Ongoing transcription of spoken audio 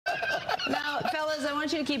fellas, I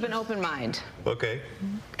want you to keep an open mind. Okay.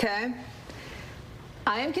 Okay?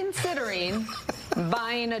 I am considering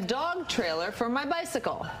buying a dog trailer for my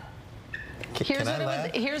bicycle. Here's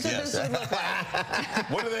what this would look like.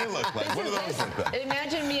 What do they look like? What do those look like?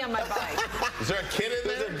 Imagine me on my bike. Is there a kid in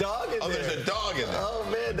there? There's a dog in there. Oh, there's a dog in there. Oh,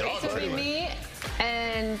 man. This would be me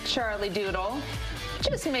and Charlie Doodle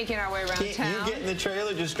just making our way around Can't town. you get in the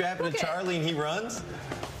trailer, just strap it to Charlie, and he runs?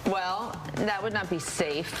 Well, that would not be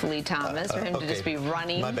safe, Lee Thomas, for him to just be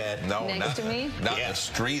running next to me. Not in the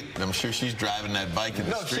street. I'm sure she's driving that bike in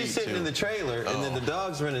the street, No, she's sitting in the trailer, and then the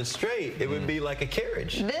dog's running straight. It would be like a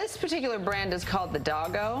carriage. This particular brand is called the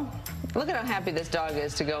Doggo. Look at how happy this dog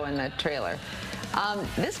is to go in the trailer.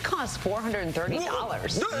 This costs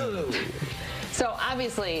 $430. No. So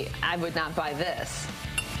obviously, I would not buy this.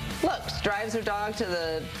 Look, drives her dog to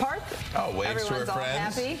the park. Oh, waves Everyone's to her all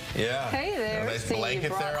friends. happy. Yeah. Hey there. A nice See,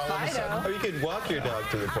 blanket there all of a sudden. Or you could walk your dog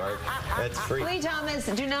to the park. That's free. Lee Thomas,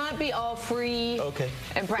 do not be all free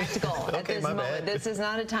and practical at this moment. Bad. This is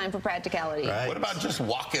not a time for practicality. Right. What about just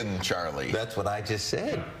walking, Charlie? That's what I just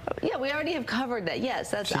said. Yeah, we already have covered that.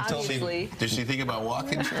 Yes, that's obviously. Did she think about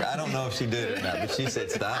walking? I don't know if she did or not, but she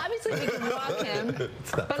said stop. Obviously, we can walk him.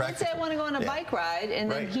 But let's say I want to go on a bike ride,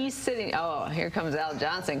 and then he's sitting. Oh, here comes Al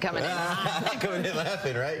Johnson coming in. Coming in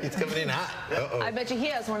laughing, right? He's coming in hot. Uh-oh. I bet you he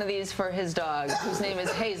has one of these for his dog, whose name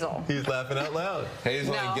is Hazel. He's laughing out loud.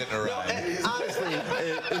 Hazel ain't getting a ride. Honestly,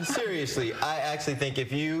 and seriously, I actually think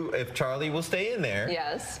if Charlie will stay in there,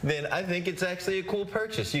 then I think it's actually a cool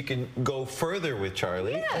purchase. You can go further with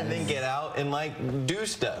Charlie and then get out and like do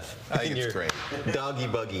stuff. I think it's great. Doggy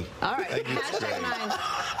buggy. All right, hashtag 9.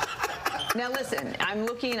 Now listen, I'm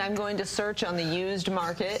going to search on the used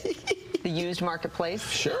market. The used marketplace.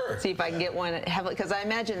 Sure. See if I can get one heavily, because I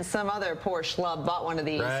imagine some other poor schlub bought one of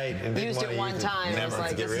these, used it one time, and was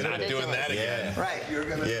like, this is not ridiculous. doing that again. Right. You're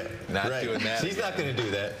gonna not doing that. She's not going to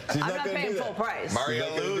do that. She's I'm not paying full price. Maria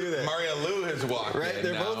Lou has walked in.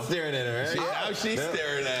 They're both staring at her. Right? Now she's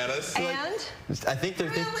staring at us. And I think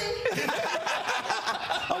they're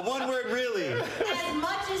a one-word really. As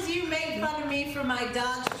much as you made fun of me for my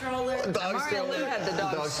dog stroller. Maria Lou had the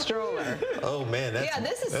dog stroller. Oh man,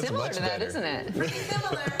 this is similar to that, isn't it? Pretty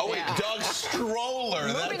similar. Oh wait, dog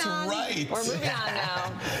stroller. That's right. We're moving on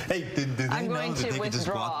now. Hey, did they I'm know going that to they could just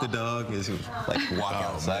walk the dog? Is like walk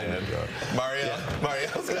outside the dog.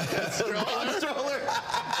 Mario's got that stroller.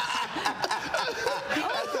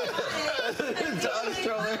 Dog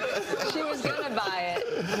stroller. She was gonna buy it.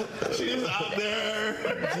 She's out there.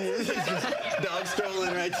 Dog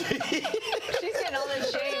strolling right. She's getting all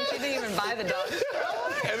this shame. She didn't even buy the dog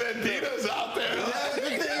stroller. And then Dina's out there.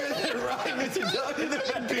 Dina's out there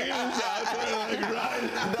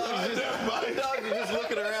like dogs are just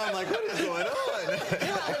looking around like, what is going on?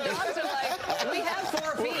 Meanwhile, the dogs are like, we have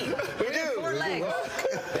 4 feet. We have 4 legs.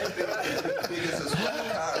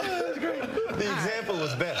 The example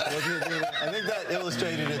was best. I think that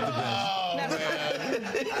illustrated it the best. Oh, man.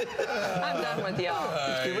 I'm done with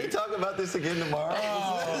y'all. Can we talk about this again tomorrow?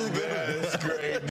 Oh, man, it's great.